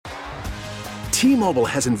T-Mobile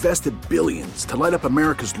has invested billions to light up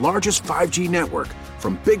America's largest 5G network,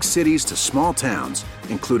 from big cities to small towns,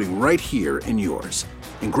 including right here in yours.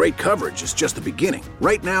 And great coverage is just the beginning.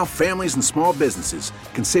 Right now, families and small businesses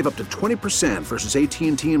can save up to 20% versus AT&T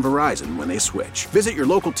and Verizon when they switch. Visit your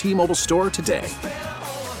local T-Mobile store today.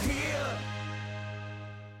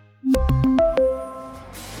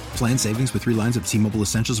 Plan savings with 3 lines of T-Mobile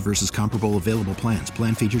Essentials versus comparable available plans.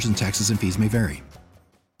 Plan features and taxes and fees may vary.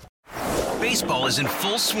 Baseball is in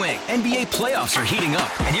full swing. NBA playoffs are heating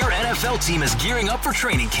up, and your NFL team is gearing up for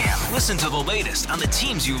training camp. Listen to the latest on the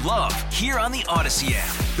teams you love here on the Odyssey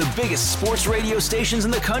app. The biggest sports radio stations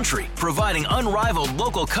in the country, providing unrivaled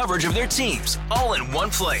local coverage of their teams, all in one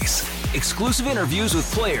place. Exclusive interviews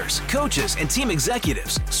with players, coaches, and team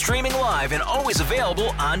executives, streaming live and always available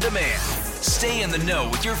on demand. Stay in the know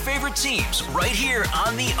with your favorite teams right here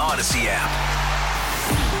on the Odyssey app.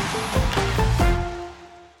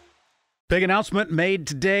 Big announcement made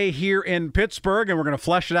today here in Pittsburgh, and we're going to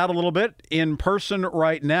flesh it out a little bit in person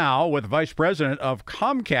right now with Vice President of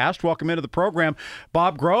Comcast. Welcome into the program,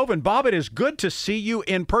 Bob Grove. And Bob, it is good to see you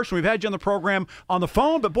in person. We've had you on the program on the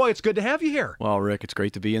phone, but boy, it's good to have you here. Well, Rick, it's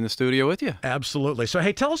great to be in the studio with you. Absolutely. So,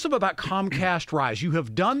 hey, tell us about Comcast Rise. You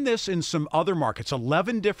have done this in some other markets.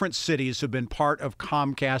 11 different cities have been part of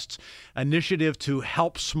Comcast's initiative to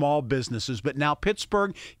help small businesses. But now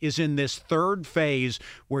Pittsburgh is in this third phase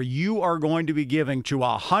where you are going to be giving to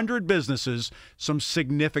 100 businesses some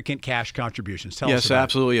significant cash contributions. Tell us about it. Yes,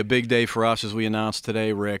 absolutely. A big day for us as we announced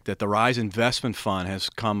today, Rick, that the Rise Investment Fund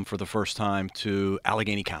has come for the first time to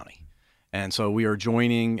Allegheny County. And so we are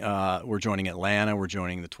joining, we're joining Atlanta, we're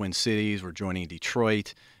joining the Twin Cities, we're joining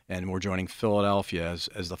Detroit, and we're joining Philadelphia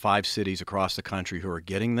as the 5 cities across the country who are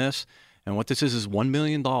getting this. And what this is $1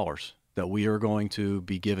 million that we are going to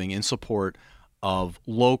be giving in support of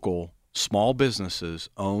local small businesses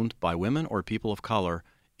owned by women or people of color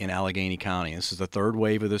in Allegheny County. This is the third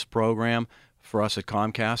wave of this program for us at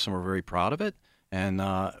Comcast, and we're very proud of it. And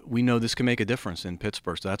we know this can make a difference in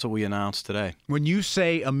Pittsburgh. So that's what we announced today. When you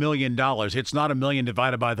say $1 million, it's not $1 million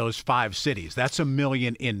divided by those 5 cities. That's $1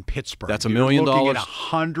 million in Pittsburgh. That's $1 million. You're looking at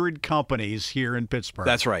 100 companies here in Pittsburgh.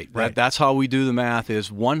 That's right. That's how we do the math.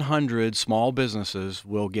 Is 100 small businesses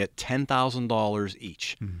will get $10,000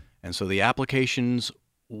 each. Mm-hmm. And so the applications,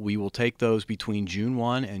 we will take those between June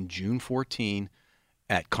 1 and June 14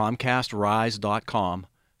 at ComcastRise.com.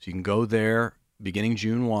 So you can go there beginning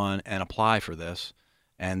June 1 and apply for this.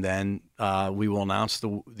 And then we will announce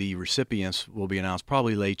the recipients will be announced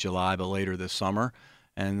probably late July, but later this summer.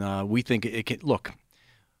 And we think it can, look,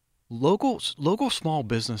 local small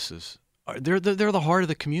businesses, they're the heart of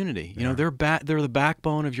the community. You know, they're the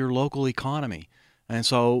backbone of your local economy. And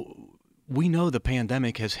so we know the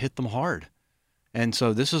pandemic has hit them hard. And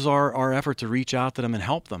so this is our effort to reach out to them and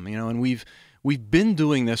help them, you know, and we've been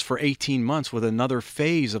doing this for 18 months with another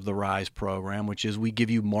phase of the RISE program, which is we give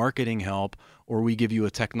you marketing help or we give you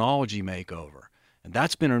a technology makeover. And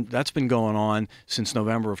that's been going on since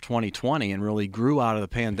November of 2020 and really grew out of the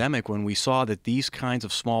pandemic when we saw that these kinds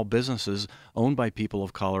of small businesses owned by people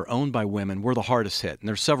of color, owned by women, were the hardest hit. And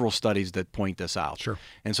there's several studies that point this out. Sure.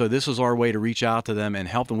 And so this is our way to reach out to them and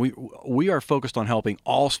help them. We are focused on helping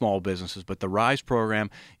all small businesses, but the RISE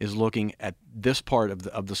program is looking at this part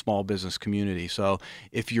of the small business community. So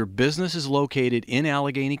if your business is located in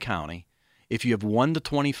Allegheny County, if you have 1 to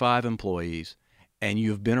 25 employees, and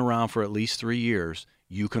you've been around for at least 3 years,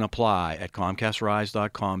 you can apply at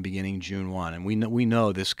ComcastRise.com beginning June 1. And we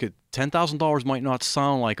know this could $10,000 might not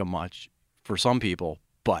sound like a much for some people,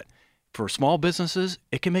 but for small businesses,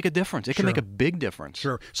 it can make a difference. It can make a big difference.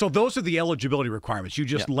 Sure. So those are the eligibility requirements. You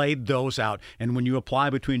just laid those out. And when you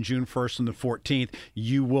apply between June 1st and the 14th,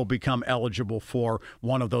 you will become eligible for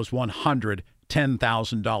one of those 100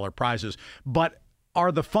 $10,000 prizes. But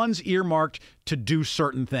are the funds earmarked to do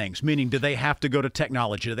certain things? Meaning, do they have to go to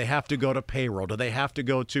technology? Do they have to go to payroll? Do they have to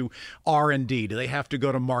go to R&D? Do they have to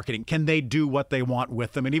go to marketing? Can they do what they want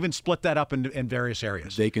with them and even split that up in various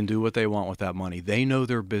areas? They can do what they want with that money. They know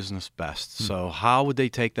their business best. So how would they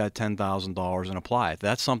take that $10,000 and apply it?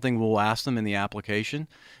 That's something we'll ask them in the application.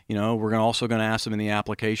 You know, we're also going to ask them in the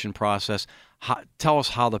application process, tell us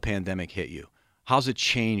how the pandemic hit you. How's it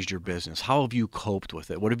changed your business? How have you coped with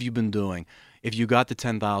it? What have you been doing? If you got the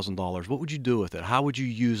 $10,000, what would you do with it? How would you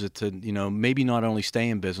use it to, you know, maybe not only stay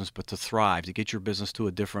in business, but to thrive, to get your business to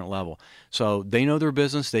a different level? So they know their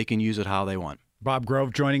business. They can use it how they want. Bob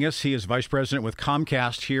Grove joining us. He is Vice President with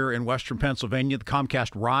Comcast here in Western Pennsylvania. The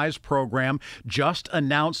Comcast RISE program just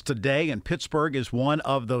announced today, and Pittsburgh is one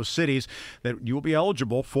of those cities that you will be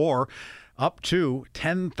eligible for up to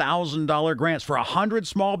 $10,000 grants. For 100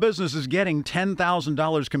 small businesses, getting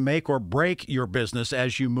 $10,000 can make or break your business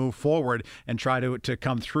as you move forward and try to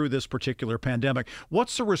come through this particular pandemic.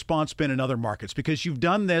 What's the response been in other markets? Because you've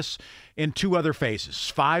done this in 2 other phases,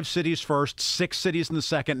 5 cities first, 6 cities in the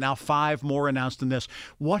second, now 5 more announced in this.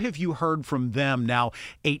 What have you heard from them now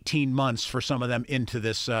 18 months for some of them into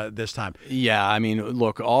this this time? Yeah, I mean,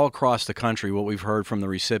 look, all across the country, what we've heard from the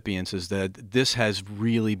recipients is that this has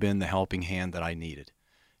really been the helping hand that I needed.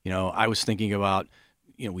 I was thinking about,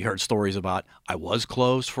 we heard stories about I was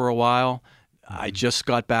closed for a while. I just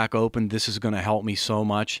got back open. This is going to help me so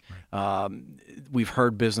much. We've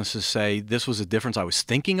heard businesses say this was a difference. I was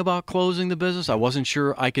thinking about closing the business. I wasn't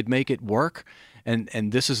sure I could make it work.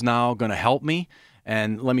 And this is now going to help me.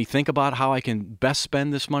 And let me think about how I can best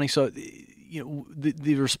spend this money. So,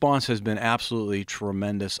 the response has been absolutely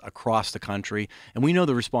tremendous across the country. And we know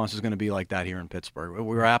the response is going to be like that here in Pittsburgh.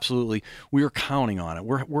 We are counting on it.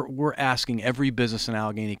 We're asking every business in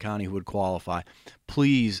Allegheny County who would qualify,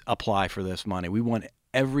 please apply for this money. We want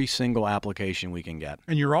every single application we can get.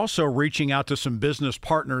 And you're also reaching out to some business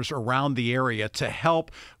partners around the area to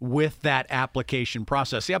help with that application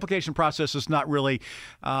process. The application process is not really,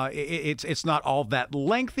 it's not all that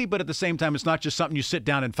lengthy, but at the same time, it's not just something you sit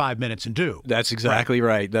down in 5 minutes and do. That's exactly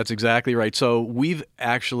right. That's exactly right. So we've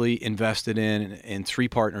actually invested in 3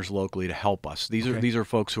 partners locally to help us. These are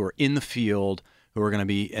folks who are in the field, who are going to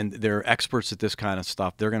be, and they're experts at this kind of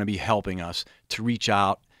stuff. They're going to be helping us to reach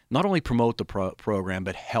out, not only promote the program,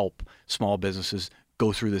 but help small businesses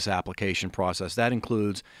go through this application process. That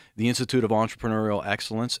includes the Institute of Entrepreneurial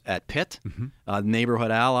Excellence at Pitt,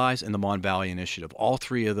 Neighborhood Allies, and the Mon Valley Initiative. All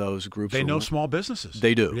 3 of those groups. They know small businesses.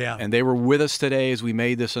 They do. Yeah. And they were with us today as we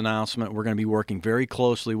made this announcement. We're going to be working very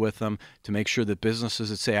closely with them to make sure that businesses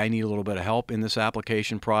that say, I need a little bit of help in this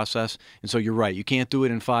application process. And so you're right. You can't do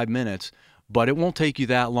it in 5 minutes, but it won't take you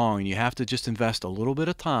that long. And you have to just invest a little bit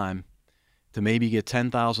of time to maybe get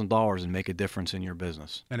 $10,000 and make a difference in your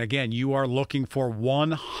business. And again, you are looking for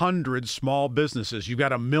 100 small businesses. You've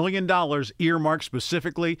got $1 million earmarked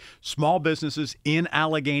specifically small businesses in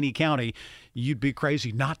Allegheny County. You'd be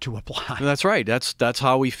crazy not to apply. That's right. That's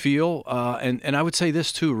how we feel. And I would say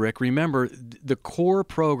this too, Rick. Remember, the core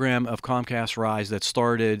program of Comcast Rise that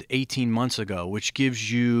started 18 months ago, which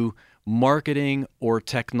gives you marketing or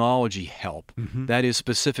technology help. That is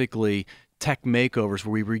specifically tech makeovers,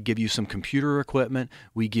 where we give you some computer equipment.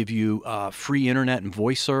 We give you free internet and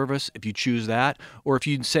voice service if you choose that. Or if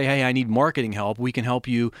you say, hey, I need marketing help, we can help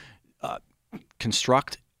you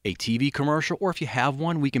construct a TV commercial. Or if you have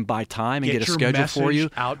one, we can buy time and get a schedule for you.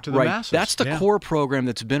 Out to the masses. That's the core program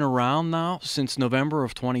that's been around now since November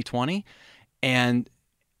of 2020. And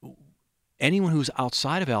anyone who's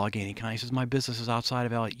outside of Allegheny County says, my business is outside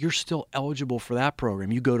of Allegheny, you're still eligible for that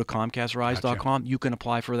program. You go to ComcastRise.com, you can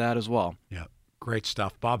apply for that as well. Yeah. Great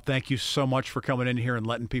stuff. Bob, thank you so much for coming in here and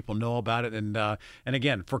letting people know about it. And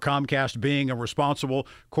again, for Comcast being a responsible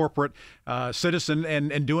corporate citizen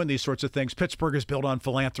and doing these sorts of things, Pittsburgh is built on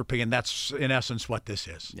philanthropy, and that's in essence what this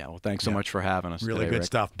is. Yeah, well, thanks so much for having us Really today, good Rick.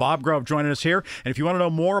 stuff. Bob Grove joining us here. And if you want to know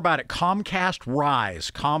more about it, Comcast Rise,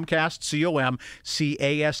 Comcast,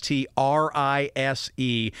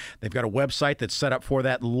 ComcastRise. They've got a website that's set up for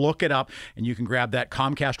that. Look it up, and you can grab that,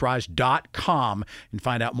 ComcastRise.com, and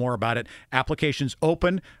find out more about it. Applications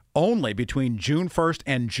open only between June 1st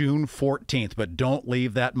and June 14th, but don't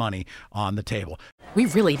leave that money on the table. We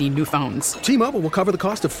really need new phones. T-Mobile will cover the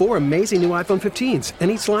cost of 4 amazing new iPhone 15s, and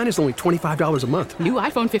each line is only $25 a month. New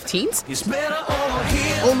iPhone 15s? It's better over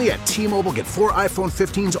here. Only at T-Mobile, get 4 iPhone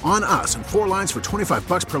 15s on us and 4 lines for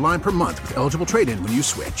 $25 per line per month with eligible trade-in when you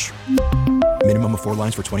switch. Minimum of 4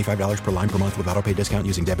 lines for $25 per line per month with autopay discount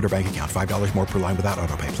using debit or bank account. $5 more per line without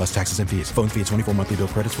autopay, plus taxes and fees. Phone fee at 24 monthly bill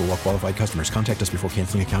credits for well-qualified customers. Contact us before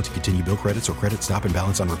canceling account to continue bill credits or credit stop and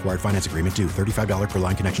balance on required finance agreement due. $35 per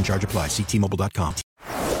line connection charge applies. See T-Mobile.com.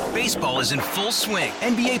 Baseball is in full swing.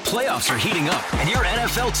 NBA playoffs are heating up, and your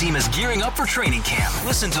NFL team is gearing up for training camp.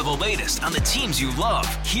 Listen to the latest on the teams you love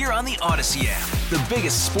here on the Odyssey app. The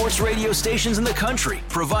biggest sports radio stations in the country,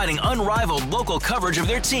 providing unrivaled local coverage of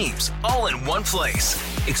their teams, all in one place.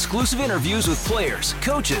 Exclusive interviews with players,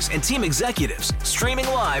 coaches, and team executives, streaming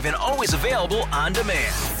live and always available on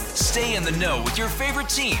demand. Stay in the know with your favorite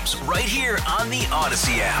teams right here on the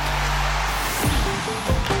Odyssey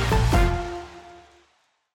app.